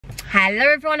Hello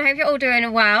everyone, I hope you're all doing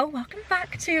well. Welcome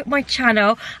back to my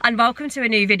channel and welcome to a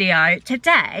new video.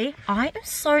 Today, I am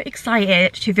so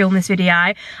excited to film this video.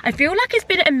 I feel like it's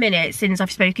been a minute since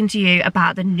I've spoken to you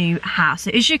about the new house.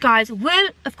 So as you guys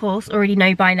will, of course, already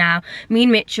know by now, me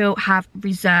and Mitchell have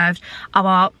reserved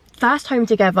our first home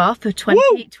together for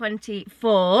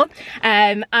 2024.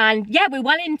 And yeah, we're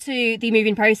well into the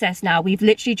moving process now. We've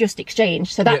literally just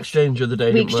exchanged. So that's the exchange of the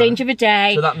day. We exchange of a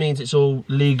day. So that means it's all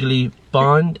legally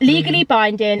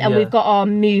binding, and we've got our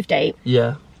move date.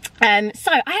 Yeah.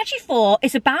 So I actually thought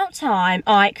it's about time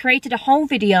I created a whole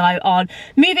video on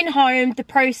moving home, the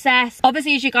process.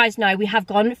 Obviously, as you guys know, we have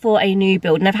gone for a new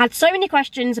build and I've had so many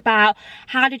questions about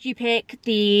how did you pick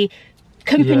the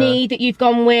company that you've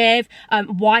gone with,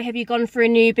 why have you gone for a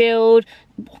new build,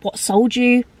 what sold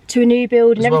you to a new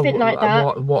build and everything like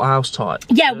that. What house type?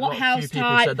 Yeah, what house type?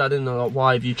 People said that, didn't they? Like,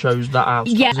 why have you chose that house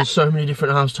type? Yeah. There's so many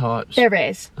different house types. There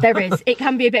is. It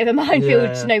can be a bit of a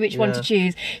minefield to know which one to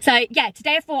choose. So yeah,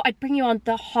 today I thought I'd bring you on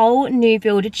the whole new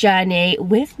build journey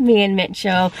with me and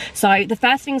Mitchell. So the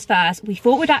first things first, we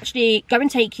thought we'd actually go and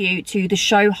take you to the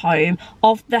show home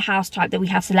of the house type that we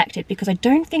have selected, because I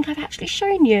don't think I've actually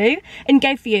shown you and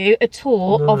gave you a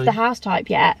tour of the house type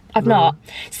yet. I've not.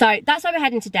 So that's where we're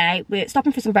heading today. We're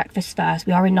stopping for some breakfast first.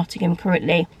 We are in Nottingham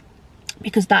currently,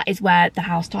 because that is where the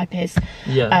house type is of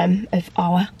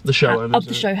the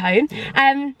show home.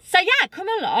 So yeah, come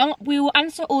along. We will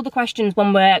answer all the questions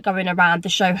when we're going around the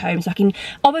show home, so I can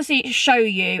obviously show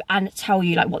you and tell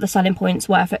you like what the selling points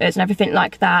were for us and everything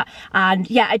like that. And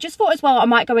yeah, I just thought as well I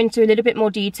might go into a little bit more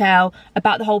detail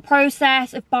about the whole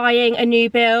process of buying a new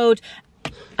build.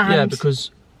 And yeah,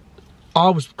 because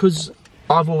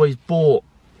I've only bought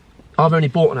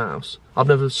an house. I've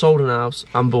never sold an house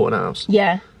and bought an house.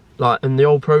 Yeah. Like, in the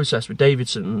old process with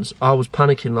Davidson's, I was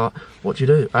panicking, like, what do you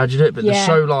do? How do you do it? But they're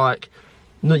so, like,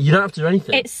 no, you don't have to do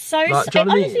anything. It's so, like, it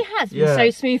honestly has been so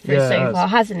smooth for us so far,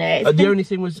 hasn't it? The only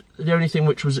thing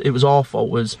which was our fault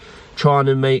was trying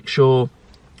to make sure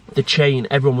the chain,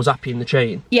 everyone was happy in the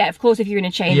chain. Yeah, of course, if you're in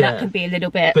a chain, that can be a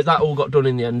little bit. But that all got done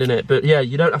in the end, didn't it? But yeah,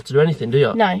 you don't have to do anything, do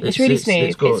you? No, it's really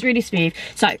smooth. It's really smooth.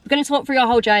 So we're going to talk through our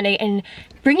whole journey and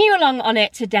bring you along on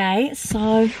it today.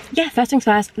 So yeah, first things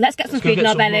first, let's get some food in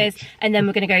our bellies and then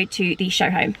we're going to go to the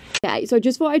show home. Okay, so I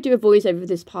just thought I'd do a voiceover for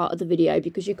this part of the video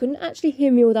because you couldn't actually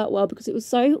hear me all that well because it was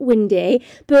so windy.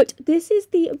 But this is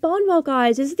the Barnwell,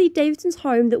 guys. This is the Davidson's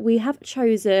home that we have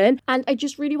chosen, and I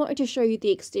just really wanted to show you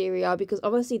the exterior because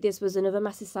obviously this was another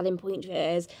massive selling point for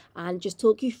us, and just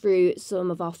talk you through some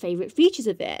of our favourite features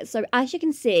of it. So as you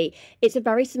can see, it's a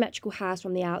very symmetrical house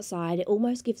from the outside. It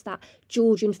almost gives that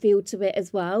Georgian feel to it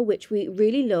as well, which we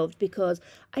really loved because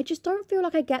I just don't feel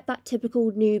like I get that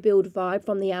typical new build vibe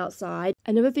from the outside.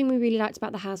 Another thing we really liked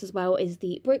about the house as well is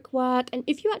the brickwork, and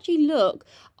if you actually look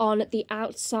on the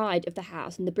outside of the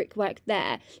house and the brickwork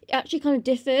there, it actually kind of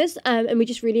differs, and we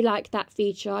just really like that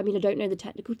feature. I mean, I don't know the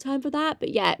technical term for that, but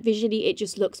yeah, visually it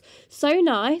just looks so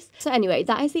nice. So anyway,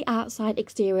 that is the outside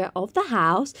exterior of the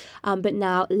house, but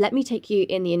now let me take you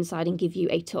in the inside and give you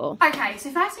a tour. Okay,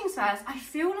 so first things first, I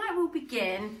feel like we'll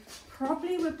begin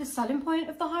probably with the selling point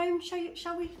of the home, shall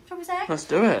we say? Let's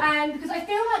do it. Because I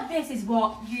feel like this is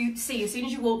what you see as soon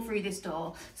as you walk through this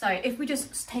door. So if we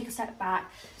just take a step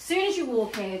back, as soon as you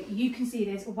walk in, you can see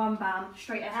this one bam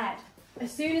straight ahead.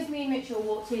 As soon as me and Mitchell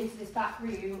walked into this back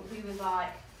room, we were like,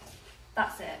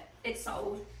 that's it, it's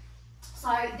sold.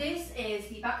 So this is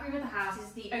the back room of the house. This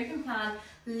is the open plan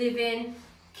living,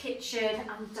 kitchen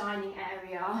and dining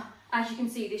area. As you can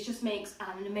see, this just makes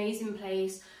an amazing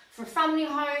place for a family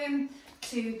home,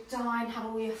 to dine, have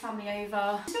all your family over.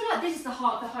 I feel like this is the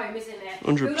heart of the home, isn't it?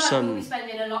 100%. I feel like we'll be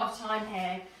spending a lot of time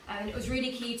here, and it was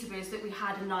really key to us that we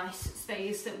had a nice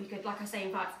space that we could, like I say,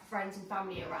 invite friends and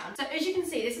family around. So as you can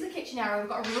see, this is the kitchen area. We've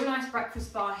got a real nice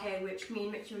breakfast bar here, which me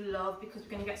and Mitchell love because we're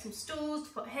going to get some stools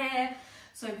to put here,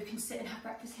 so we can sit and have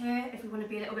breakfast here if we want to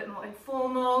be a little bit more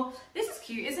informal. This is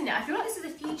cute, isn't it? I feel like this is a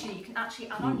feature you can actually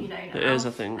add on, you know, now. It is,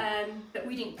 I think. But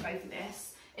we didn't go for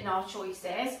this in our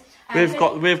choices.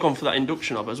 We've gone for that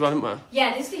induction hob as well, haven't we?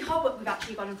 Yeah, this is the hob that we've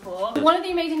actually gone for. One of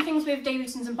the amazing things with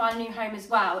Davidson's and buying a new home as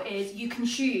well is you can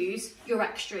choose your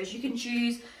extras. You can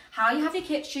choose how you have your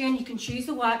kitchen, you can choose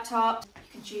the worktop,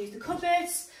 you can choose the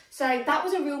cupboards. So that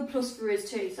was a real plus for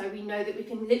us too. So we know that we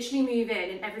can literally move in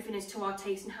and everything is to our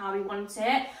taste and how we want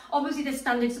it. Obviously there's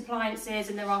standard appliances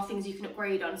and there are things you can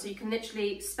upgrade on, so you can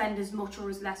literally spend as much or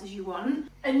as less as you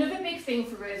want. Another big thing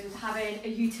for us was having a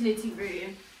utility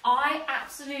room. I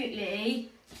absolutely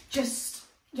just,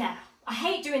 yeah, I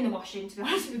hate doing the washing, to be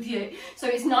honest with you. So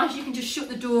it's nice you can just shut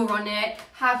the door on it,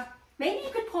 maybe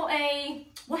you could put a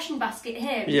washing basket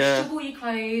here, just shove all your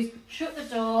clothes, shut the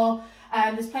door.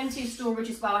 There's plenty of storage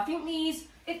as well. I think these,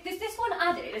 there's this one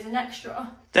added as an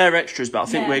extra. They're extras, but I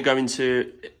think we're going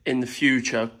to, in the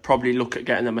future, probably look at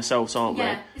getting them ourselves, aren't we?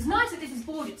 Yeah, it's nice that this is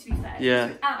boarded, to be fair. Yeah.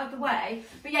 So it's out of the way.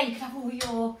 But yeah, you can have all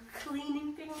your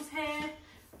cleaning things here.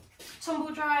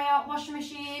 Tumble dryer, washing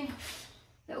machine.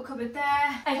 Little cupboard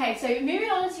there. Okay, so moving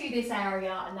on to this area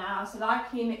now. So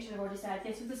like me and Mitchell have already said,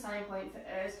 this was the selling point for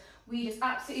us. We just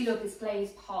absolutely love this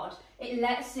glazed pod. It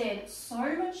lets in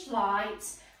so much light.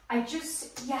 It's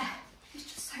just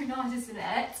so nice, isn't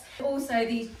it? Also,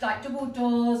 these like double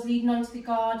doors leading onto the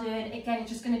garden. Again,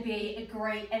 it's just going to be a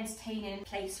great entertaining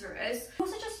place for us.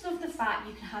 Also, just love the fact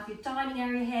you can have your dining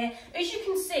area here. As you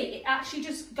can see, it actually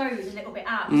just goes a little bit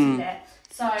out, doesn't it?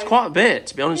 So it's quite a bit,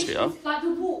 to be honest with you. Like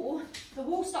the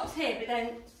wall stops here, but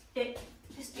then it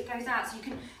goes out. So you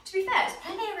can, to be fair, there's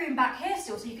plenty of room back here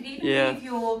still. So you could even move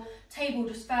your table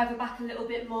just further back a little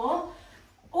bit more.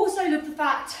 Also, love the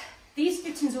fact these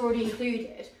fittings are already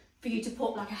included for you to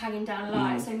put like a hanging down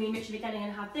light. So me and Mitchell are going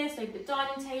to have this over the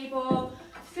dining table.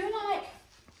 I feel like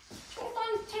the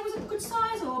dining table's a good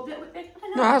size or a little bit big. I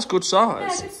don't know. No, that's good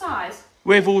size. Yeah, good size.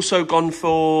 We've also gone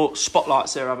for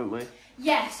spotlights here, haven't we?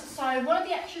 Yes, so one of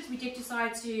the extras we did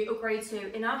decide to upgrade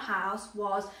to in our house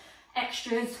was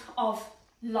extras of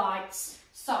lights.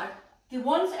 So the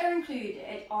ones that are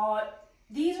included are,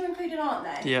 these are included, aren't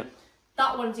they? Yeah.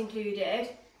 That one's included,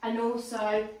 and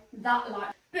also that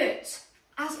light. But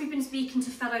as we've been speaking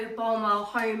to fellow Barnwell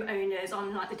homeowners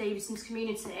on like the Davidson's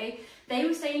community, they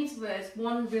were saying to us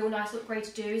one real nice upgrade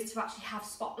to do is to actually have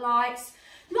spotlights.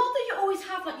 Not that you always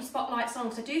have like your spotlights on,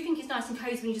 because I do think it's nice and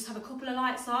cosy when you just have a couple of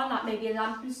lights on, like maybe a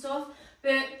lamp and stuff.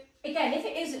 But again, if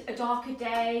it is a darker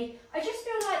day, I just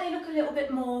feel like they look a little bit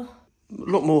more...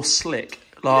 Look more slick.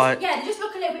 Like, yeah, they just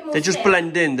look a little bit more they just slick.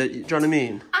 blend in, do you know what I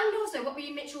mean? And also, what we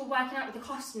and Mitchell were working out with the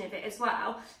costing of it as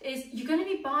well, is you're going to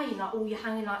be buying like all your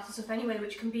hanging lights and stuff anyway,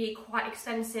 which can be quite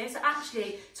expensive. So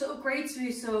actually, to upgrade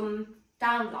to some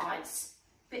down lights,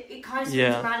 but it kind of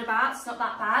swings around about, it's not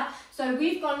that bad. So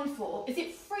we've gone for, is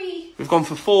it 3? We've gone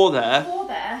for 4 there. 4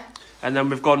 there. And then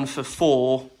we've gone for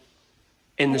 4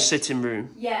 in the sitting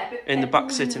room. Yeah, but in the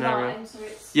back sitting area. So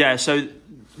it's... Yeah, so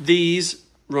these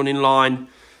run in line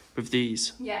with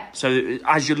these. Yeah. So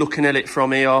as you're looking at it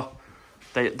from here,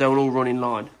 they'll all run in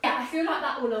line. Yeah, I feel like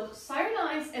that will look so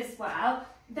nice as well.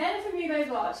 Then if we move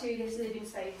over to this living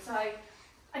space, so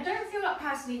I don't feel like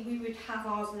personally we would have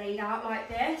ours laid out like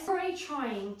this. We're already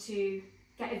trying to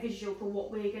get a visual for what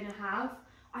we're going to have.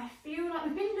 I feel like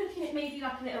we've been looking at maybe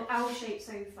like a little L-shaped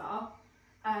sofa.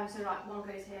 So like one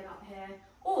goes here, like here.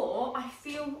 Or I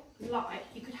feel like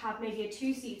you could have maybe a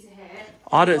 2-seater here.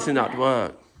 I don't think that'd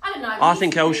work. I don't know. I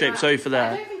think L-shaped sofa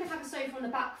there. I don't think I'd have a sofa on the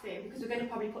back thing because we're going to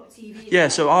probably put a TV Yeah, there.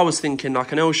 so I was thinking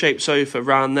like an L-shaped sofa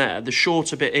round there, the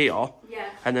shorter bit here. Yeah.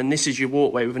 And then this is your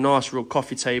walkway with a nice real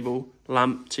coffee table,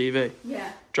 lamp, TV.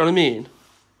 Yeah. Do you know what I mean?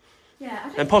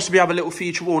 Yeah. And possibly have a little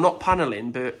feature wall, not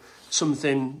panelling, but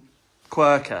something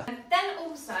quirky. Then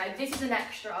also, this is an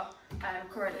extra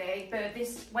currently, but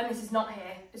when this is not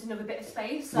here, there's another bit of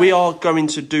space. So We are going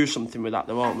to do something with that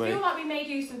though, aren't we? I feel like we may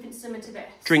do something similar to this.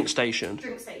 Drink station.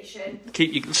 Drink station.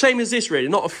 Keep you same as this really,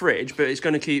 not a fridge, but it's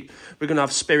going to keep. We're going to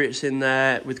have spirits in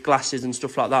there with glasses and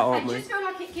stuff like that, aren't we? I just feel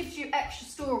like it gives you extra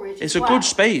storage. It's a good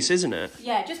space, isn't it?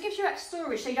 Yeah, it just gives you extra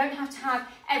storage, so you don't have to have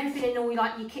everything in all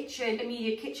like your kitchen,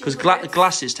 immediate kitchen. Because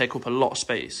glasses take up a lot of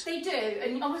space. They do,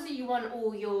 and obviously you want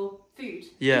all your food in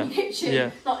Yeah. your kitchen,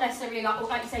 Yeah. not necessarily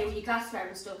like you say, all your glassware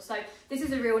and stuff. So this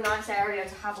is a real nice area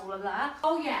to have all of that.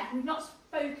 Oh yeah, we've not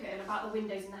spoken about the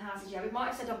windows in the houses yet. We might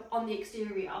have said on the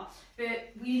exterior,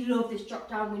 but we love this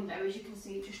drop-down window. As you can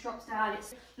see, it just drops down.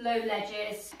 It's low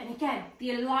ledges, and again,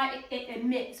 the light it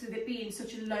emits with it being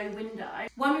such a low window.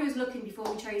 When we was looking before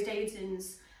we chose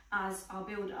Davidson's as our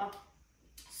builder,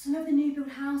 some of the new build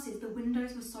houses, the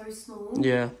windows were so small.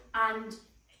 Yeah. And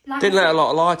like Didn't let a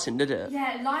lot of light in, did it?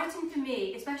 Yeah, lighting for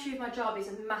me, especially with my job, is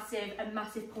a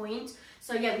massive point.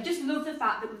 So yeah, we just love the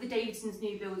fact that with the Davidson's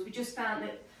new builds, we just found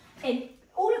that in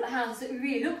all of the houses that we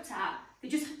really looked at, they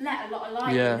just let a lot of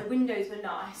light in, the windows were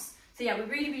nice. So yeah, we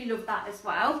really love that as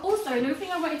well. Also, another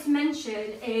thing I wanted to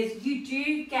mention is you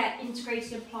do get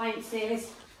integrated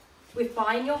appliances with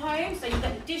buying your home. So you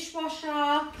get the dishwasher.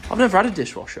 I've never had a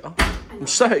dishwasher. I'm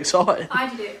so excited.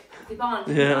 I did it with the barn,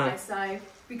 so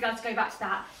we're glad to go back to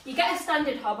that. You get a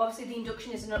standard hob. Obviously the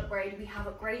induction is an upgrade. We have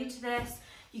upgraded to this.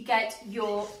 You get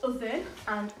your oven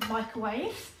and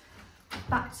microwave.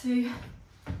 Back to,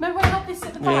 remember when I had this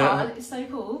at the bar? Yeah. It's so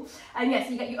cool. And yes,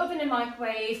 you get your oven and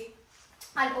microwave,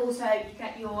 and also you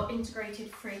get your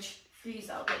integrated fridge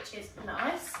freezer, which is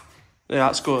nice. Yeah,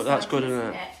 that's good. That's good,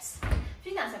 isn't it? I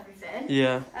think that's everything.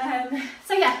 Yeah.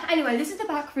 So yeah, anyway, this is the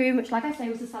back room, which like I say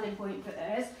was the selling point for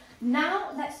us. Now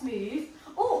let's move.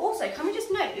 Oh, also, can we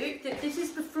just note that this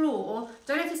is the floor?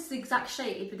 Don't know if this is the exact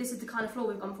shade, but this is the kind of floor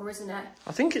we've gone for, isn't it?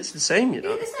 I think it's the same, you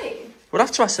know. Is it the same? We'll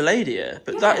have to ask the lady here,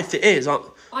 but that if it is, I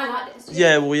like this.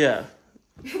 Yeah, well, yeah.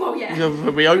 Well, yeah.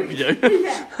 We hope you do.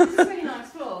 Yeah, this is a really nice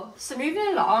floor. So moving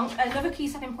along, another key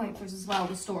selling point for us as well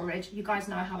was storage. You guys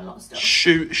know I have a lot of stuff.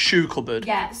 Shoe cupboard.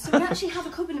 Yeah, so we actually have a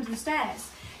cupboard under the stairs.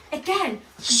 Again,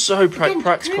 so practical.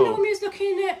 Remember when we was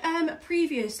looking at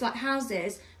previous like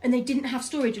houses and they didn't have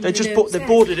storage? They just they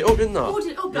boarded it up, didn't they?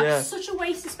 Boarded it up, but it's such a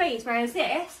waste of space. Whereas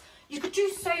this, you could do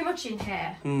so much in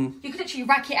here. You could literally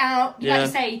rack it out. Like you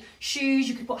say, shoes.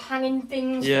 You could put hanging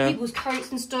things, for people's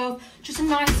coats and stuff. Just a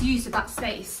nice use of that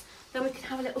space. Then we can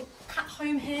have a little cat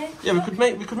home here. Yeah, we could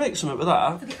make something with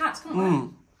that. For the cats, can't we?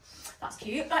 That's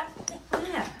cute.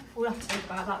 Yeah, we'll have to think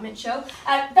about that, Mitchell.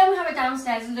 Then we have a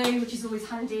downstairs loo, which is always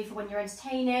handy for when you're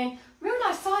entertaining. Real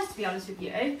nice size, to be honest with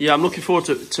you. Yeah, I'm looking forward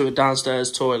to a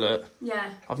downstairs toilet. Yeah.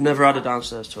 I've never had a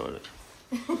downstairs toilet.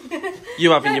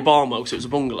 You have in your Barnwell because it was a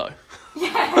bungalow.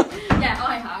 Yeah,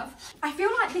 I have. I feel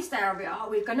like this area,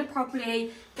 we're going to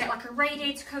probably get like a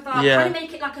radiator cover. Kind of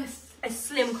make it like a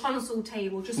slim console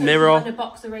table. Just so mirror. You can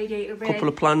box the radiator in. Couple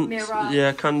of plants. Mirror.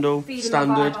 Yeah, candle.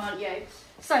 Standard. Vibe, aren't you?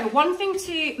 So one thing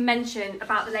to mention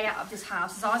about the layout of this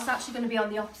house is ours actually going to be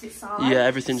on the opposite side. Yeah,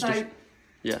 everything's just...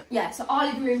 Yeah, so our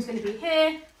living room's going to be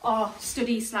here. Our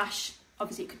study slash,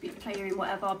 obviously it could be a playroom,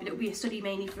 whatever, but it'll be a study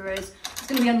mainly for us. It's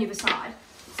going to be on the other side.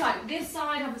 So this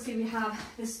side, obviously we have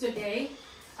the study.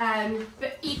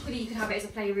 But equally you could have it as a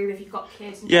playroom if you've got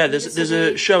kids. Yeah, there's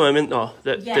a showhome, isn't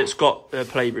there, that's got a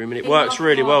playroom and it works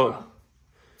really well.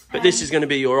 But this is going to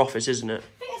be your office, isn't it?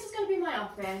 I think this is going to be my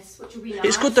office, which will be nice.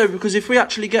 It's good though, because if we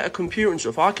actually get a computer and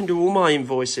stuff, I can do all my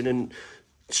invoicing and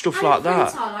stuff like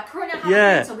that. Like currently I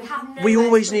have a printer, we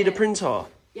always need a printer.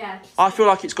 Yeah. I feel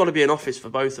like it's got to be an office for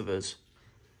both of us.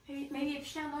 Maybe a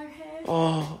piano here.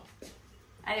 Oh.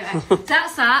 Anyway,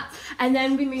 that's that. And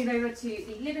then we move over to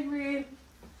the living room.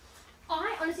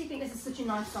 I honestly think this is such a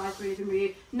nice size living room.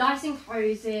 Nice and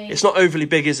cosy. It's not overly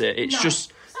big, is it? It's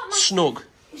just snug.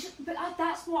 But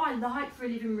that's what I like for a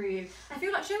living room. I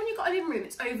feel like, when you've got a living room,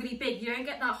 it's overly big. You don't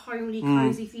get that homely,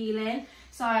 cosy feeling.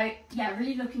 So, yeah,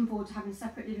 really looking forward to having a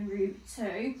separate living room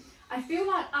too. I feel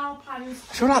like our plans...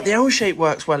 I feel like the L shape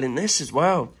works well in this as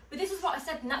well. But this is what I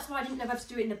said, and that's why I didn't know whether to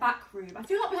do it in the back room. I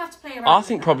feel like we have to play around I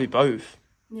think probably both.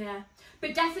 Yeah.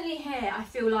 But definitely here, I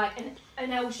feel like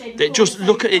an L shape... It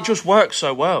just works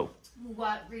so well. Will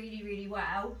work really, really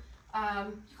well.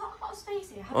 You've got a lot of space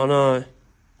here, I know.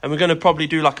 And we're going to probably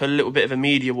do like a little bit of a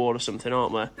media wall or something,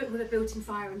 aren't we? But with a built-in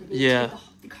fire underneath. Yeah.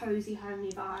 The cosy,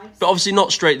 homely vibes. But obviously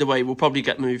not straight the way. We'll probably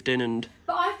get moved in and...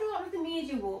 But I feel like with the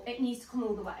media wall, it needs to come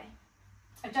all the way.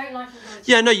 I don't like it.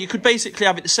 Yeah, no, you could basically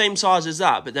have it the same size as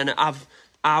that, but then have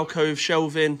alcove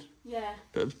shelving. Yeah.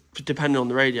 But depending on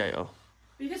the radiator.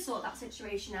 We could sort that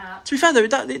situation out. To be fair though,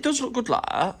 it does look good like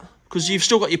that. Because you've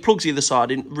still got your plugs either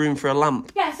side in room for a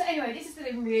lamp. Yeah, so anyway, this is the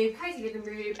living room, cosy living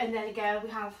room, and then again we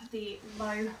have the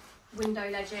low window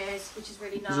ledges, which is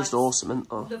really nice. It's just awesome, isn't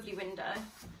it? Lovely window.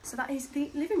 So that is the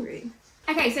living room.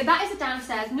 Okay, so that is the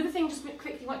downstairs. Another thing just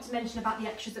quickly want to mention about the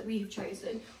extras that we have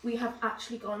chosen. We have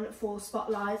actually gone for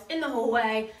spotlights in the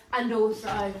hallway and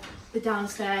also the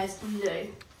downstairs loo.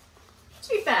 To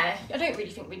be fair, I don't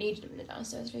really think we needed them in the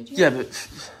downstairs loo, do you? Yeah, but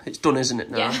it's done, isn't it,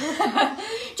 now? Yeah.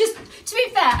 Just, to be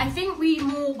fair, I think we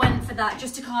more went for that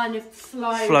just to kind of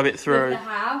flow it through the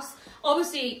house.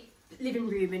 Obviously, living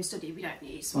room and study, we don't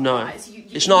need spotlights. No.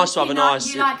 It's nice to have a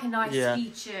nice... You like a nice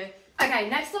feature. Okay,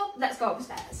 next up, let's go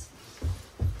upstairs.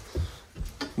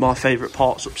 My favourite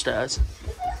part's upstairs.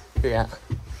 Yeah.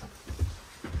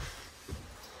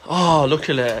 Oh, look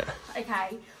at it.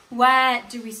 Okay, where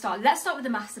do we start? Let's start with the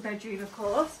master bedroom, of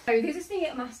course. So this is the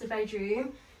master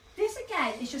bedroom. This,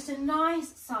 again, is just a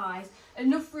nice size.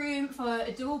 Enough room for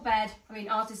a double bed. I mean,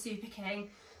 ours is super king.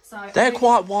 So they're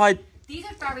quite wide. These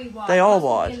are very wide. They are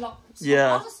wide.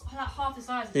 Yeah. Ours is like half the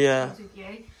size of with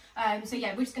you. So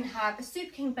yeah, we're just going to have a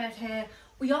super king bed here.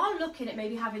 We are looking at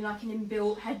maybe having like an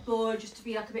inbuilt headboard just to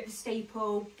be like a bit of a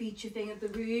staple feature thing of the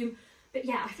room. But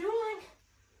yeah, I feel like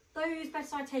those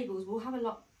bedside tables will have a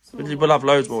lot smaller. We'll have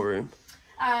loads more room.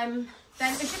 Then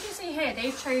as you can see here,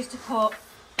 they've chose to put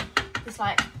this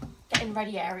like getting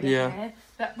ready area here.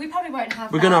 But we probably won't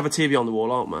have We're going to have a TV on the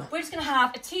wall, aren't we? We're just going to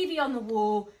have a TV on the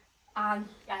wall. And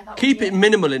yeah, that keep it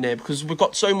minimal in here because we've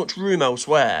got so much room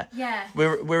elsewhere. Yeah.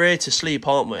 We're here to sleep,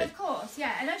 aren't we? Of course. course,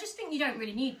 yeah. And I just think you don't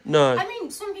really need... No. I mean,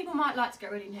 some people might like to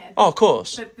get rid in here. Oh, of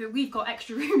course. But we've got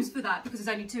extra rooms for that because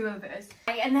there's only 2 of us.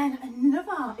 And then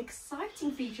another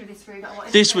exciting feature of this room that I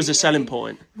wanted This was a selling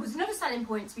point. Was another selling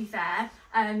point, to be fair,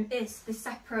 is the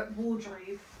separate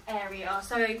wardrobe area.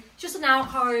 So just an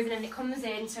alcove, and then it comes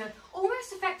into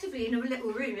almost effectively another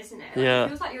little room, isn't it? Like, yeah. It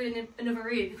feels like you're in another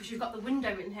room because you've got the window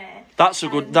in here. That's a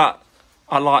good...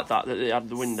 I like that they had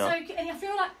the window. So, and I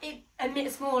feel like it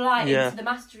emits more light into the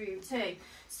master room too.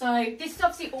 So this is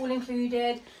obviously all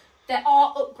included. There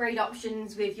are upgrade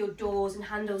options with your doors and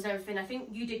handles and everything. I think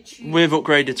you did choose... We've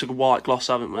upgraded to white gloss,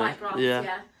 haven't we? White gloss,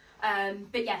 yeah.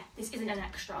 But yeah, this isn't an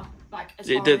extra, like, as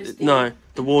far as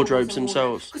the wardrobes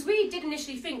themselves. Because we did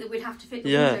initially think that we'd have to fit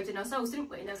the wardrobes in ourselves, didn't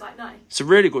we? And I was like, no. It's a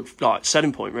really good, like,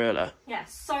 selling point, really. Yeah,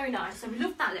 so nice. So we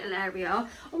love that little area.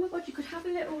 Oh my God, you could have a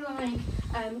little, like,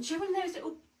 do you know one of those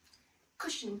little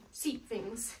cushion seat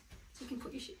things? So you can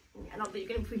put your shoes... Yeah, not that you're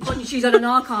going to put your shoes on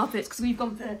our carpets, because we've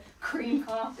gone for cream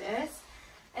carpets.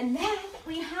 And then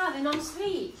we have an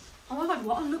ensuite. Oh my God,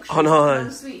 what a luxury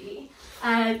ensuite.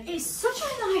 It's such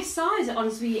a nice size an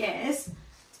ensuite is.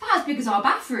 It's about as big as our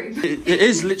bathroom. It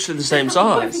is literally the same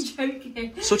size. I'm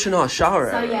joking. Such a nice shower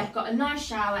area. So yeah, got a nice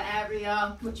shower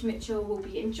area, which Mitchell will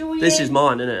be enjoying. This is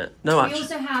mine, isn't it? No, actually. We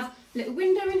also have a little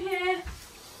window in here.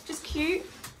 Just cute.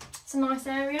 It's a nice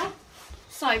area.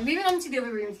 So moving on to the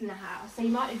other rooms in the house. So you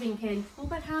might be thinking,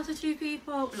 4-bed house for 2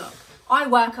 people. Look, I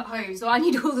work at home, so I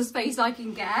need all the space I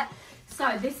can get.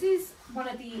 So this is one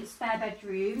of the spare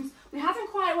bedrooms. We haven't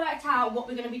quite worked out what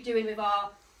we're going to be doing with our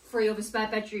 3 other spare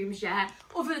bedrooms yet,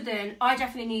 other than I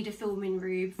definitely need a filming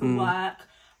room for work.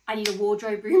 I need a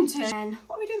wardrobe room too. And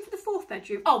what are we doing for the 4th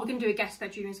bedroom? Oh, we're going to do a guest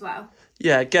bedroom as well.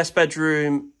 Yeah, guest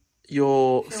bedroom,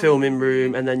 your filming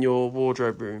room, and then your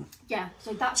wardrobe room. Yeah,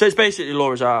 so that's... So it's basically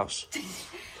Laura's house.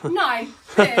 No,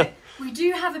 but we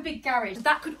do have a big garage.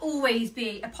 That could always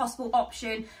be a possible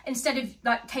option. Instead of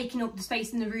like taking up the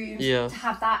space in the rooms, to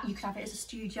have that, you could have it as a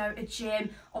studio, a gym.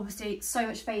 Obviously, so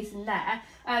much space in there.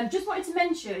 Just wanted to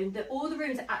mention that all the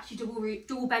rooms are actually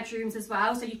double bedrooms as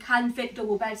well, so you can fit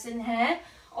double beds in here.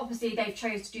 Obviously, they've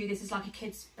chose to do this as like a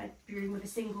kid's bedroom with a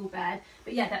single bed.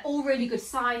 But yeah, they're all really good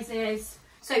sizes.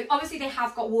 So obviously they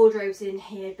have got wardrobes in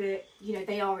here, but you know,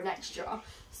 they are an extra.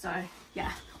 So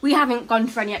yeah, we haven't gone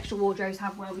for any extra wardrobes,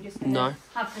 have we? We're just going to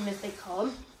have them as they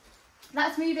come.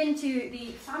 Let's move into the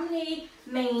family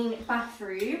main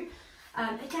bathroom.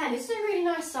 Again, this is a really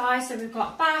nice size. So we've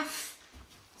got bath,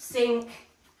 sink,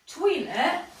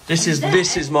 toilet. This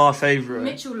is my favourite.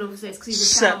 Mitchell loves this because he's a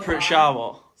separate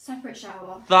shower. Separate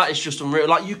shower. That is just unreal.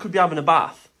 Like, you could be having a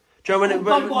bath. Do you know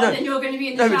when then you're going to be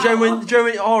in the shower. Do you know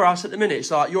when at our house at the minute,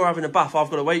 it's like you're having a bath, I've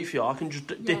got to wait for you. I can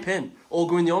just dip in or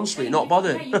go in the ensuite, not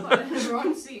bothered. Yeah, you've got another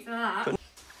ensuite for that.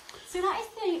 So that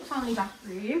is the family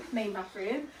bathroom, main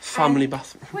bathroom. Family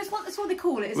bathroom. Well, that's what they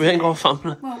call it. We ain't got a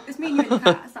family. Well, it's me and you and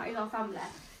the cats. That is our family.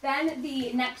 Then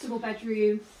the next double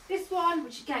bedroom. This one,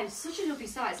 which again is such a lovely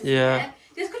size, isn't it?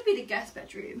 This could be the guest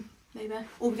bedroom, maybe.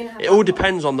 Or we're gonna have. It all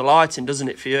depends on the lighting, doesn't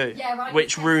it, for you? Yeah, right.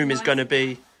 Which room is going to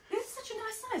be? This is such a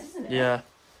nice size, isn't it? Yeah.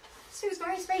 So it's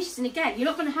very spacious, and again, you're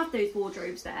not going to have those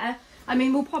wardrobes there. I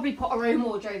mean, we'll probably put our own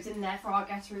wardrobes in there for our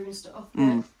guest room and stuff.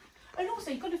 And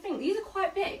also, you've got to think, these are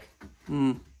quite big.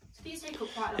 So these take up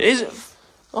quite a lot of space.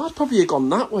 I'd probably have gone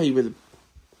that way with...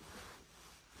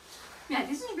 Yeah,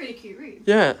 this is a really cute room.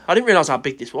 Yeah, I didn't realise how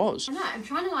big this was. I know, I'm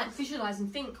trying to like visualise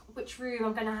and think which room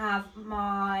I'm going to have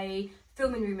my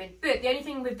filming room in. But the only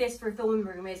thing with this for a filming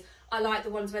room is I like the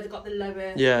ones where they've got the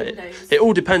lower windows. It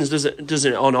all depends,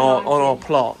 doesn't it, on our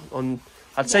plot.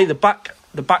 I'd say the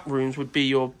back rooms would be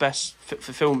your best fit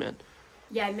for filming.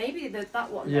 Yeah, maybe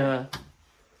that one. Yeah.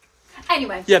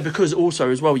 Anyway. Yeah, because also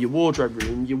as well, your wardrobe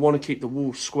room, you want to keep the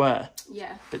walls square.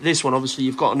 Yeah. But this one, obviously,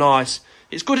 you've got a nice...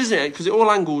 It's good, isn't it? Because it all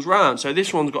angles round. So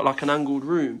this one's got like an angled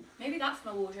room. Maybe that's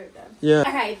my wardrobe then. Yeah.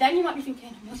 Okay, then you might be thinking,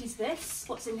 what is this?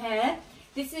 What's in here?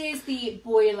 This is the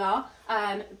boiler,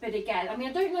 but again, I mean,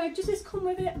 I don't know, does this come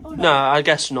with it or not? No, I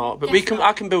guess not, but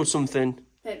I can build something.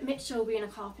 But Mitchell being a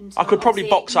carpenter, I could probably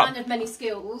box up. Man of many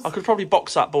skills. I could probably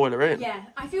box that boiler in. Yeah,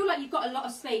 I feel like you've got a lot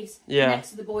of space next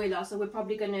to the boiler, so we're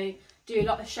probably going to do a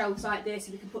lot of shelves like this,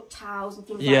 so we can put towels and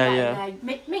things like that in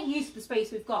there. Make use of the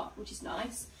space we've got, which is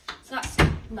nice. So that's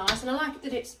nice, and I like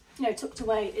that it's tucked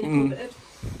away in a cupboard.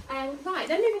 Right,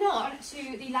 then moving on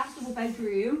to the last double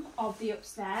bedroom of the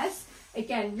upstairs.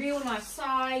 Again, real nice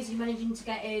size. You're managing to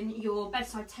get in your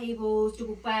bedside tables,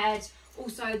 double bed,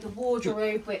 also the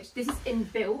wardrobe, which this is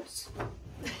inbuilt.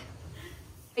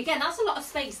 Again, that's a lot of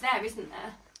space there, isn't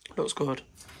there? Looks good.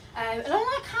 And I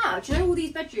like how, do you know, all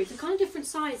these bedrooms are kind of different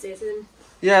sizes, and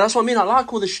Yeah, that's what I mean. I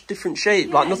like all the different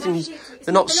shapes. Like nothing's,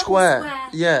 they're not square.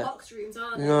 Yeah. Box rooms,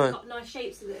 aren't they? No. They've got nice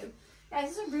shapes to them. Yeah,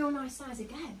 this is a real nice size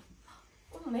again.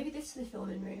 Oh, maybe this is the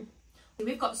filming room.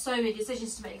 We've got so many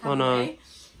decisions to make, haven't we?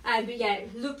 But yeah,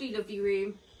 lovely, lovely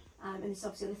room. And it's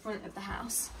obviously on the front of the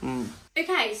house.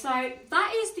 Okay, so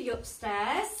that is the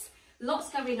upstairs.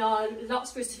 Lots going on,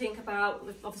 lots for us to think about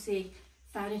with obviously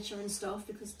furniture and stuff,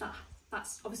 because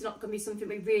that's obviously not going to be something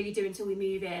we really do until we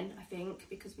move in, I think,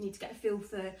 because we need to get a feel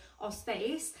for our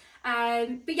space.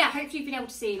 But yeah, hopefully you've been able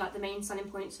to see like the main selling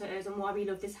points for us and why we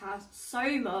love this house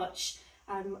so much.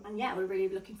 And yeah, we're really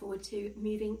looking forward to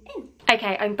moving in.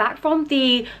 Okay, I'm back from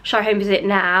the show home visit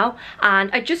now,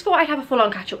 and I just thought I'd have a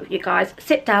full-on catch-up with you guys.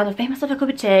 Sit down, I've made myself a cup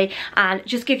of tea, and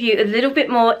just give you a little bit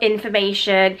more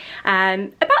information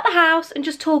about the house, and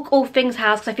just talk all things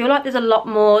house, because I feel like there's a lot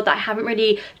more that I haven't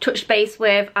really touched base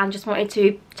with and just wanted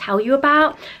to tell you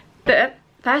about. But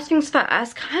first things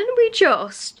first, can we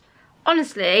just...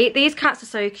 Honestly, these cats are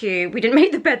so cute. We didn't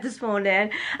make the bed this morning,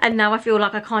 and now I feel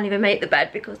like I can't even make the bed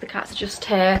because the cats are just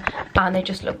here and they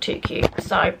just look too cute.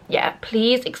 So yeah,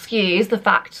 please excuse the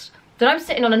fact that I'm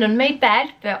sitting on an unmade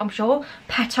bed, but I'm sure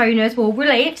pet owners will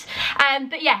relate.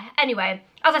 But yeah, anyway,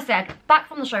 as I said, back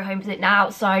from the show home visit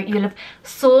now, so you'll have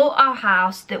saw our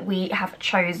house that we have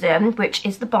chosen, which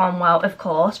is the Barnwell, of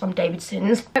course, from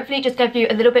Davidson's. Hopefully just give you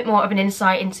a little bit more of an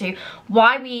insight into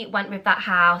why we went with that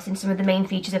house and some of the main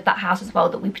features of that house as well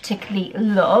that we particularly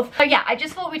love. So yeah, I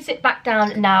just thought we'd sit back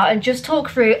down now and just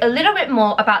talk through a little bit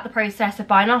more about the process of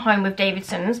buying our home with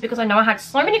Davidson's, because I know I had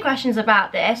so many questions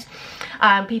about this.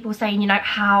 People saying, you know,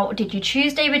 how did you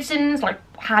choose Davidson's? Like,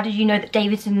 how did you know that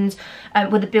Davidson's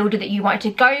were the builder that you wanted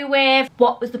to go with?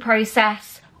 What was the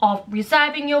process of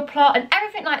reserving your plot and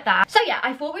everything like that? So yeah,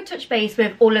 I thought we'd touch base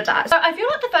with all of that. So I feel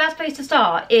like the first place to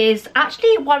start is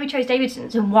actually why we chose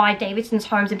Davidson's and why Davidson's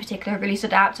homes in particular really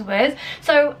stood out to us.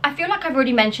 So I feel like I've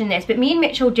already mentioned this, but me and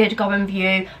Mitchell did go and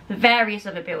view various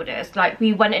other builders. Like,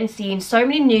 we went and seen so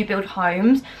many new build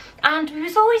homes, and we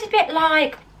was always a bit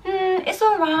like, it's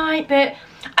alright, but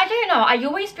I don't know, I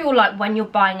always feel like when you're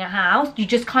buying a house, you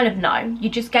just kind of know. You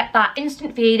just get that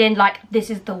instant feeling like this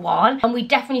is the one. And we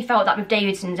definitely felt that with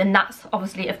Davidson's, and that's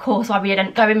obviously, of course, why we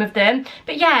didn't go in with them.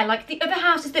 But yeah, like the other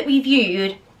houses that we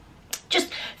viewed,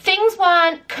 just things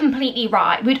weren't completely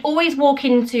right. We'd always walk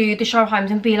into the show homes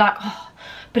and be like, oh,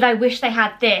 but I wish they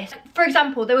had this. For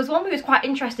example, there was one we was quite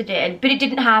interested in, but it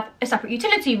didn't have a separate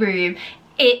utility room.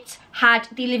 It had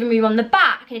the living room on the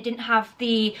back, and it didn't have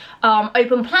the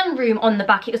open plan room on the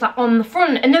back. It was like on the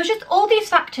front, and there was just all these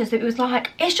factors that it was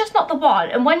like, it's just not the one.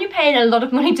 And when you're paying a lot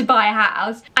of money to buy a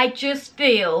house, I just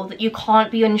feel that you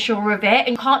can't be unsure of it, and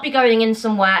you can't be going in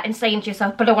somewhere and saying to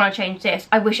yourself, but I want to change this,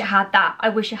 I wish it had that, I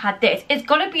wish it had this. It's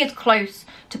got to be as close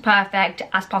to perfect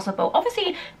as possible.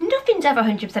 Obviously nothing's ever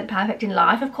 100% perfect in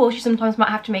life. Of course, you sometimes might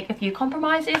have to make a few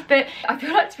compromises, but I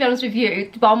feel like, to be honest with you,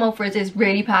 the Barnwell for us is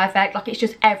really perfect. Like, it's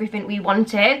just everything we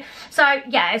wanted. So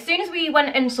yeah, as soon as we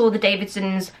went and saw the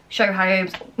Davidson's show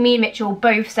homes, me and Mitchell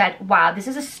both said, wow, this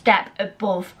is a step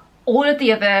above all of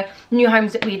the other new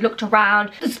homes that we'd looked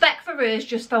around. The spec for us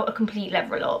just felt a complete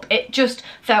level up. It just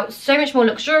felt so much more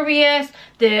luxurious.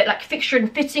 The like fixture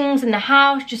and fittings in the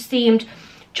house just seemed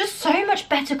just so much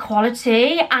better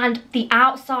quality, and the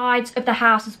outsides of the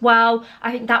house as well.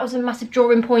 I think that was a massive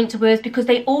drawing point to us, because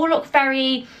they all look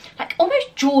very like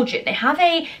almost Georgian. They have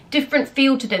a different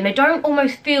feel to them. They don't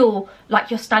almost feel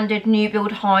like your standard new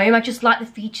build home. I just like the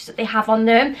features that they have on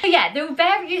them. So yeah, there were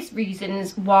various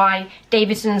reasons why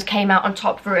Davidson's came out on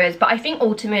top for us, but I think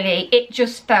ultimately it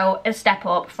just felt a step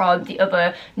up from the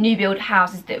other new build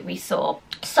houses that we saw.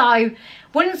 So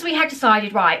once we had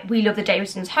decided, right, we love the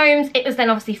Davidson's homes, it was then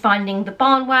obviously finding the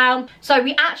Barnwell. So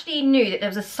we actually knew that there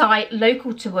was a site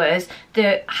local to us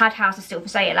that had houses still for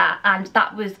sale at, and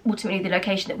that was ultimately the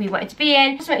location that we wanted to be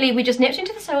in. Ultimately, we just nipped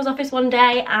into the sales office one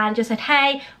day and just said,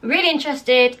 hey, we're really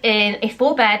interested in a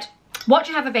 4-bed. What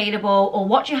do you have available, or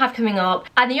what do you have coming up?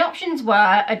 And the options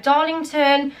were a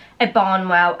Darlington, a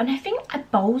Barnwell, and I think a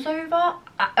Bolsover.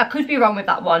 I could be wrong with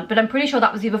that one, but I'm pretty sure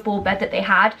that was the other 4-bed that they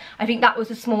had. I think that was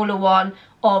the smaller one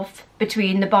of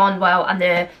between the Barnwell and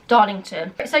the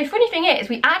Darlington. So funny thing is,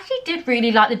 we actually did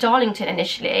really like the Darlington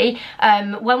initially.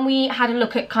 When we had a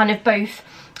look at kind of both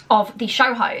of the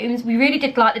show homes, we really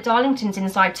did like the Darlingtons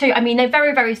inside too. I mean, they're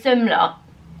very, very similar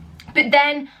But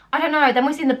then, I don't know, then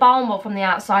we've seen the Barnwell from the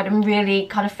outside and really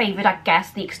kind of favoured, I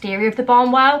guess, the exterior of the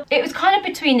Barnwell. It was kind of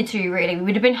between the two, really. We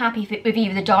would have been happy with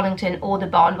either the Darlington or the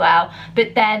Barnwell.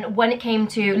 But then when it came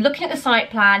to looking at the site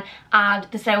plan and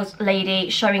the sales lady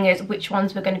showing us which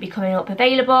ones were going to be coming up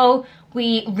available,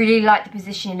 we really liked the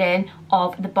positioning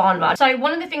of the Barnwell. So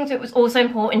one of the things that was also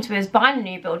important to us buying a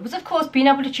new build was, of course, being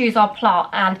able to choose our plot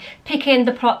and picking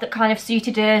the plot that kind of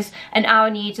suited us and our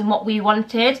needs and what we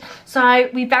wanted. So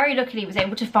we very luckily was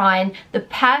able to find the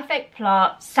perfect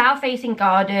plot, south-facing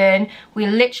garden.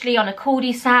 We're literally on a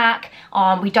cul-de-sac.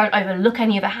 We don't overlook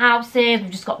any of the houses.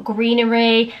 We've just got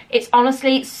greenery. It's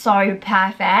honestly so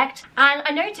perfect. And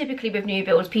I know typically with new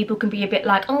builds, people can be a bit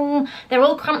like, oh, they're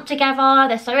all cramped together,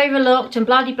 they're so overlooked and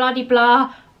blah de blah de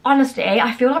blah. Honestly,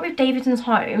 I feel like with Davidson's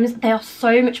homes, they are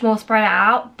so much more spread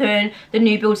out than the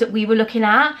new builds that we were looking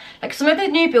at. Like some of the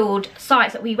new build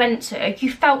sites that we went to,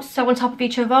 you felt so on top of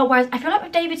each other, whereas I feel like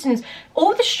with Davidson's,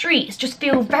 all the streets just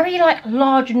feel very like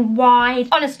large and wide.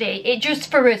 Honestly, it just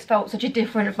for us felt such a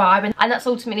different vibe, and that's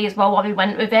ultimately as well why we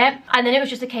went with it. And then it was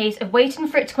just a case of waiting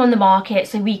for it to come on the market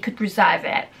so we could reserve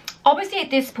it. Obviously at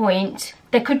this point,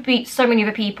 there could be so many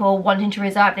other people wanting to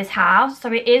reserve this house,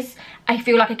 so it is, I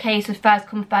feel like, a case of first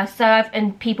come first serve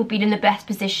and people being in the best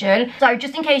position. So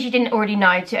just in case you didn't already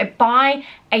know, to buy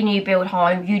a new build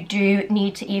home you do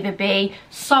need to either be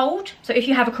sold, so if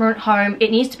you have a current home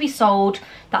it needs to be sold,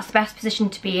 that's the best position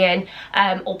to be in,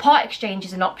 or part exchange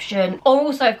is an option, or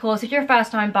also of course if you're a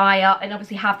first time buyer and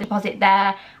obviously have the deposit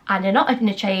there and they're not in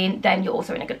a chain, then you're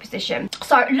also in a good position.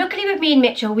 So luckily with me and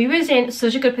Mitchell, we was in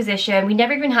such a good position. We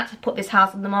never even had to put this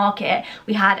house on the market.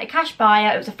 We had a cash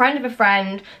buyer, it was a friend of a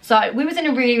friend, so we was in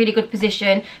a really good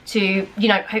position to, you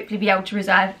know, hopefully be able to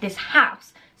reserve this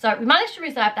house. So we managed to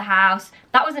reserve the house.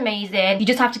 That was amazing. You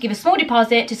just have to give a small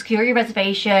deposit to secure your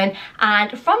reservation,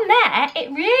 and from there it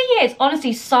really is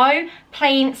honestly so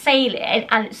plain sailing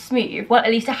and smooth. Well, at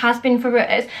least it has been for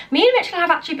us. Me and Mitchell have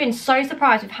actually been so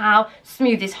surprised with how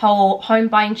smooth this whole home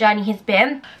buying journey has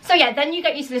been. So yeah, then you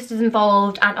get your solicitors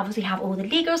involved and obviously have all the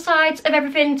legal sides of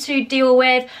everything to deal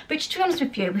with, which to be honest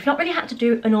with you, we've not really had to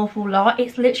do an awful lot.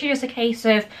 It's literally just a case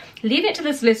of leaving it to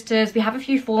the solicitors. We have a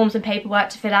few forms and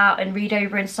paperwork to fill out and read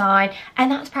over and sign, and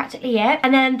that's practically it.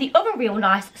 And then the other real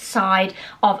nice side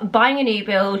of buying a new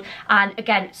build, and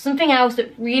again, something else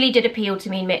that really did appeal to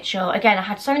me and Mitchell, again, I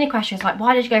had so many questions like,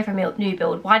 why did you go for a new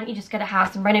build? Why didn't you just get a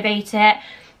house and renovate it?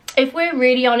 If we're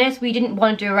really honest, we didn't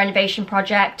want to do a renovation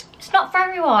project. It's not for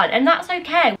everyone, and that's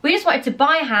okay. We just wanted to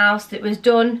buy a house that was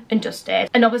done and dusted,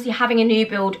 and obviously having a new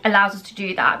build allows us to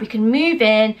do that. We can move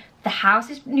in, the house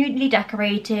is newly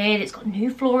decorated, it's got new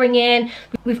flooring in.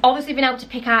 We've obviously been able to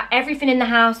pick out everything in the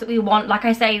house that we want, like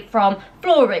I say, from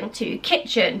flooring to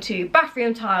kitchen to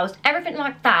bathroom tiles, everything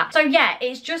like that. So yeah,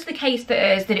 it's just the case for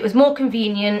us that it was more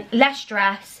convenient, less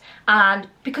stress, and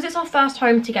because it's our first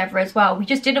home together as well, we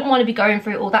just didn't want to be going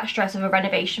through all that stress of a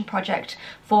renovation project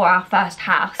for our first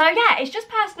house. So yeah, it's just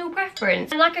personal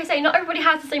preference, and like I say, not everybody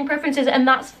has the same preferences, and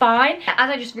that's fine. As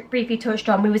I just briefly touched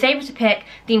on, we was able to pick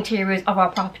the interiors of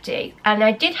our property, and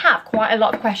I did have quite a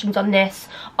lot of questions on this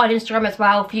on Instagram as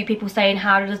well. A few people saying,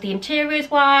 how does the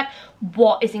interiors work?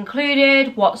 What is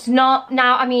included, what's not?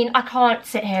 Now, I mean, I can't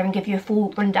sit here and give you a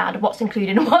full rundown of what's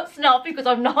included and what's not because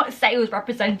I'm not a sales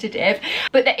representative,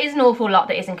 but there is an awful lot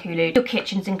that is included. Your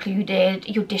kitchen's included,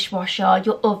 your dishwasher,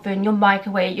 your oven, your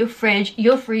microwave, your fridge,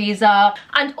 your freezer,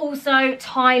 and also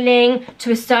tiling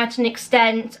to a certain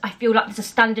extent. I feel like there's a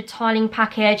standard tiling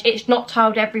package. It's not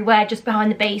tiled everywhere, just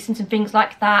behind the basins and things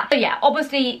like that. So yeah,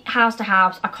 obviously house to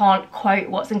house, I can't quote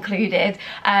what's included,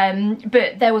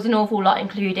 but there was an awful lot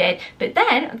included. But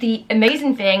then the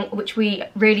amazing thing, which we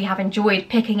really have enjoyed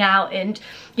picking out and,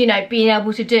 you know, being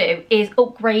able to do, is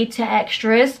upgrade to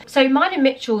extras. So mine and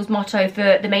Mitchell's motto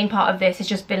for the main part of this has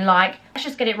just been like, let's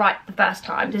just get it right the first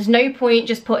time. There's no point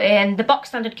just putting the box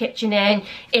standard kitchen in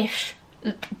if,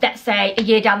 let's say, a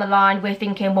year down the line we're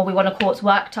thinking, well, we want a quartz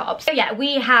worktop. So yeah,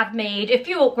 we have made a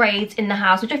few upgrades in the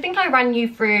house, which I think I ran you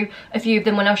through a few of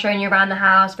them when I was showing you around the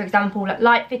house. For example, like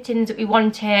light fittings that we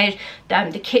wanted,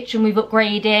 the kitchen we've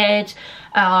upgraded,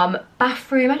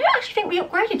 bathroom. I don't actually think we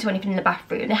upgraded to anything in the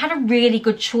bathroom. They had a really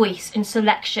good choice and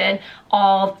selection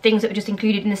of things that were just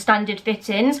included in the standard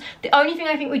fittings. The only thing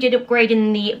I think we did upgrade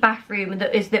in the bathroom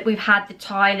is that we've had the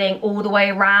tiling all the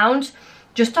way around,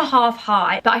 just a half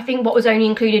height. But I think what was only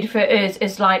included for us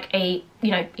is like a,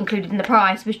 you know, included in the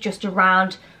price was just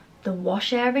around the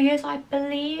wash areas, I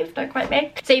believe, don't quote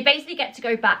me. So you basically get to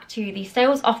go back to the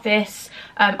sales office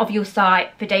of your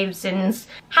site for Davidson's,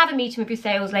 have a meeting with your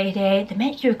sales lady, they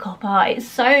make you a cuppa, it's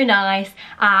so nice,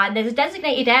 and there's a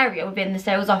designated area within the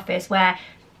sales office where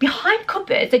behind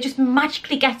cupboards, they just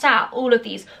magically get out all of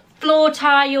these floor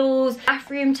tiles,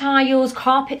 bathroom tiles,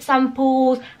 carpet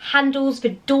samples, handles for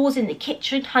doors in the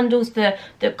kitchen, handles for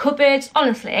the cupboards,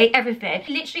 honestly, everything. It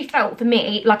literally felt for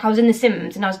me like I was in The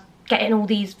Sims and I was getting all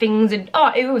these things, and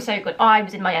oh, it was so good. I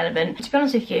was in my element. To be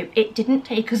honest with you, it didn't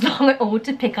take us long at all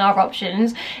to pick our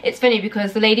options. It's funny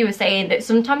because the lady was saying that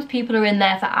sometimes people are in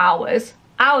there for hours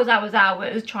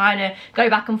trying to go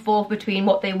back and forth between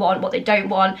what they want, what they don't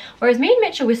want, whereas me and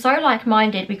Mitchell were so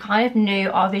like-minded. We kind of knew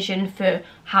our vision for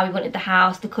how we wanted the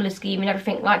house, the colour scheme and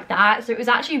everything like that, so it was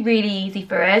actually really easy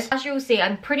for us. As you'll see,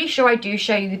 I'm pretty sure I do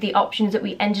show you the options that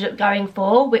we ended up going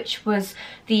for, which was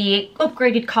the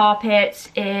upgraded carpets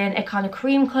in a kind of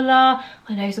cream colour.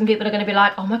 I know some people are going to be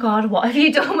like, oh my god, what have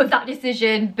you done with that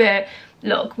decision? But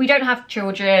look, we don't have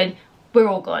children, we're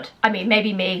all good. I mean,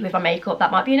 maybe me with my makeup,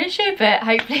 that might be an issue, but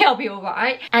hopefully I'll be all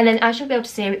right. And then as you'll be able to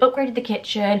see, we upgraded the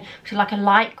kitchen to like a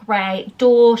light grey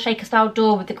door, shaker style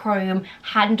door with the chrome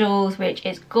handles, which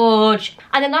is gorge.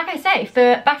 And then like I say,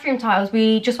 for bathroom tiles,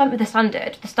 we just went with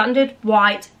the standard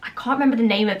white. I can't remember the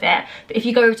name of it, but if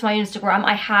you go over to my Instagram,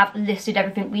 I have listed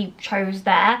everything we chose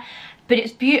there. But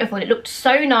it's beautiful. It looked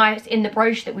so nice in the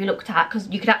brochure that we looked at, because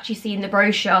you could actually see in the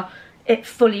brochure it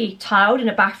fully tiled in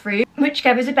a bathroom, which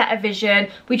gave us a better vision.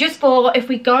 We just thought if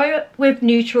we go with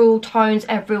neutral tones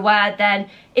everywhere, then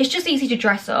it's just easy to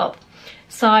dress up.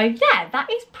 So yeah, that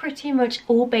is pretty much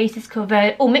all bases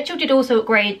covered. Oh, Mitchell did also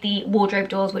upgrade the wardrobe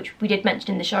doors, which we did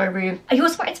mention in the showroom. I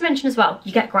also wanted to mention as well,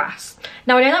 you get grass.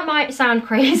 Now I know that might sound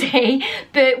crazy,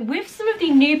 but with some of the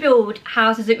new build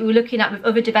houses that we were looking at with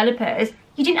other developers,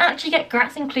 you didn't actually get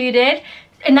grass included,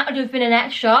 and that would have been an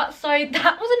extra, so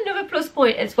that was another plus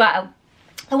point as well.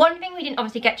 The one thing we didn't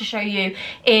obviously get to show you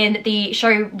in the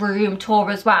showroom tour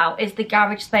as well is the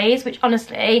garage space, which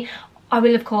honestly, I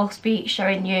will of course be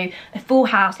showing you a full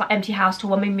house, like empty house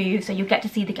tour when we move, so you'll get to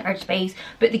see the garage space.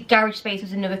 But the garage space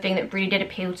was another thing that really did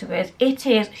appeal to us. It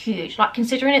is huge, like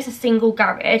considering it's a single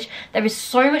garage, there is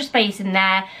so much space in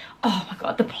there. Oh my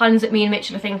god, the plans that me and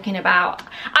Mitchell are thinking about.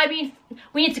 I mean,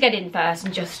 we need to get in first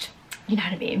and just, you know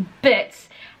what I mean, but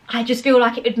I just feel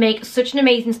like it would make such an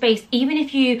amazing space. Even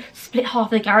if you split half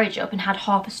the garage up and had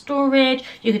half a storage,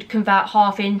 you could convert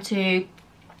half into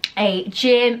a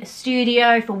gym, a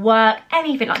studio for work,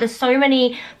 anything. Like, there's so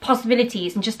many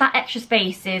possibilities, and just that extra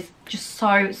space is just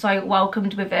so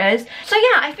welcomed with us. So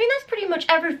yeah, I think that's pretty much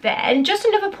everything. Just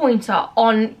another pointer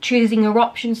on choosing your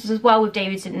options as well with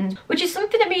Davidson's, which is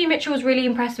something that me and Mitchell was really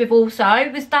impressed with also,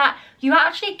 was that you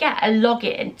actually get a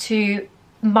login to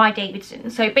My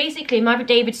Davidsons. So basically My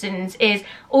Davidsons is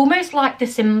almost like The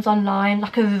Sims Online,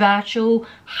 like a virtual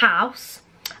house,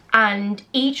 and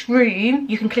each room,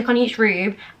 you can click on each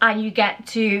room and you get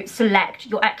to select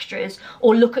your extras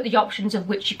or look at the options of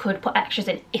which you could put extras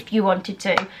in if you wanted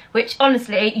to, which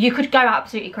honestly you could go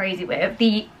absolutely crazy with.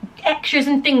 The extras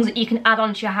and things that you can add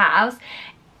onto your house,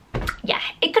 yeah,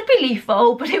 it could be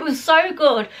lethal, but it was so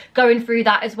good going through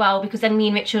that as well, because then me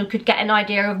and Mitchell could get an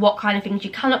idea of what kind of things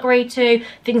you can upgrade to,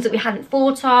 things that we hadn't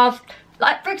thought of.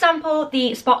 Like, for example,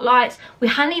 the spotlights, we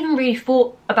hadn't even really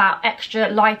thought about extra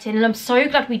lighting, and I'm so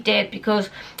glad we did, because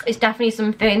it's definitely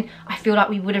something I feel like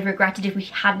we would have regretted if we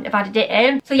hadn't have added it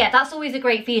in. So yeah, that's always a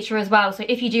great feature as well. So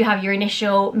if you do have your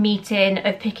initial meeting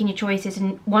of picking your choices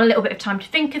and want a little bit of time to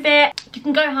think of it, you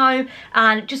can go home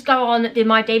and just go on the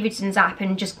My Davidsons app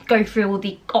and just go through all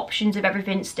the options of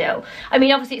everything still. I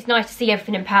mean, obviously it's nice to see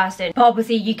everything in person, but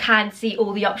obviously you can see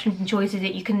all the options and choices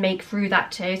that you can make through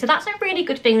that too. So that's a really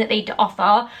good thing that they offer.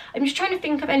 I'm just trying to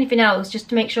think of anything else just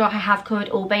to make sure I have covered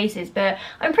all bases, but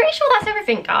I'm pretty sure that's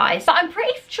everything, guys. But I'm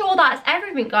pretty sure that's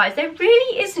everything, guys. There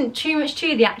really isn't too much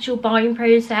to the actual buying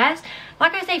process.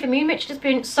 Like I say, for me and Mitch, it's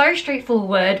been so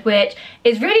straightforward, which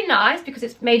is really nice because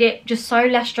it's made it just so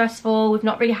less stressful. We've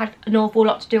not really had an awful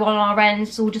lot to do on our ends.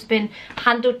 It's all just been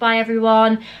handled by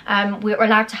everyone. We're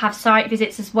allowed to have site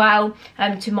visits as well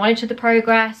to monitor the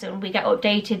progress, and we get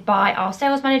updated by our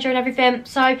sales manager and everything.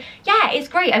 So yeah, it's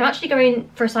great. I'm actually going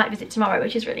for a site visit tomorrow,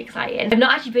 which is really exciting. I've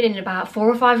not actually been in about 4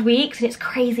 or 5 weeks, and it's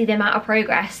crazy the amount of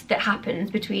progress that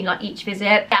happens between like each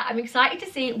visit. Yeah, I'm excited to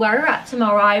see where we're at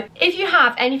tomorrow. If you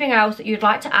have anything else that you'd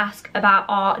like to ask about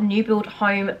our new build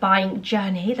home buying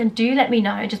journey, then do let me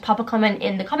know and just pop a comment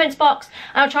in the comments box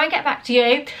and I'll try and get back to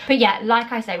you. But yeah, like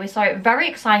I say, we're so very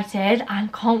excited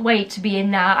and can't wait to be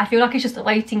in there. I feel like it's just a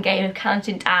waiting game of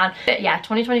counting down. But yeah,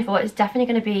 2024 is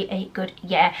definitely going to be a good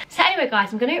year. So anyway,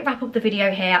 guys, I'm going to wrap up the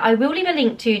video here. I will leave a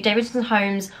link to Davidson's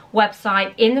Home's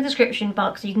website in the description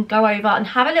box, so you can go over and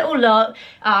have a little look.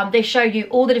 They show you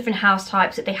all the different house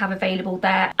types that they have available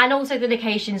there, and also the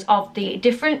locations of the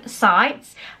different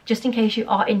sites, just in case you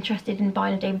are interested in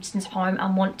buying a Davidson's home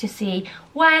and want to see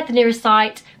where the nearest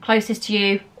site closest to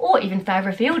you or even further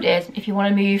afield is if you want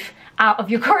to move out of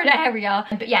your current area.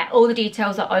 But yeah, all the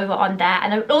details are over on there,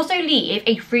 and I will also leave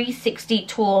a 360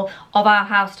 tour of our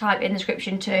house type in the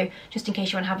description too, just in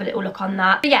case you want to have a little look on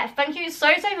that. But yeah, thank you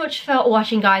so much for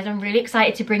watching, guys. I'm really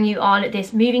excited to bring you on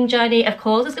this moving journey. Of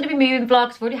course there's going to be moving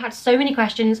vlogs. I've already had so many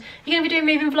questions. You're going to be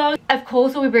doing moving vlogs? Of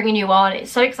course we'll be bringing you on.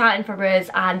 It's so exciting for us,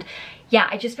 and yeah,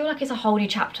 I just feel like it's a whole new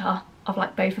chapter of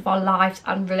like both of our lives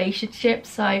and relationships.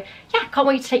 So yeah, can't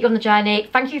wait to take you on the journey.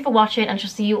 Thank you for watching, and I shall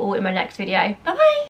see you all in my next video. Bye bye.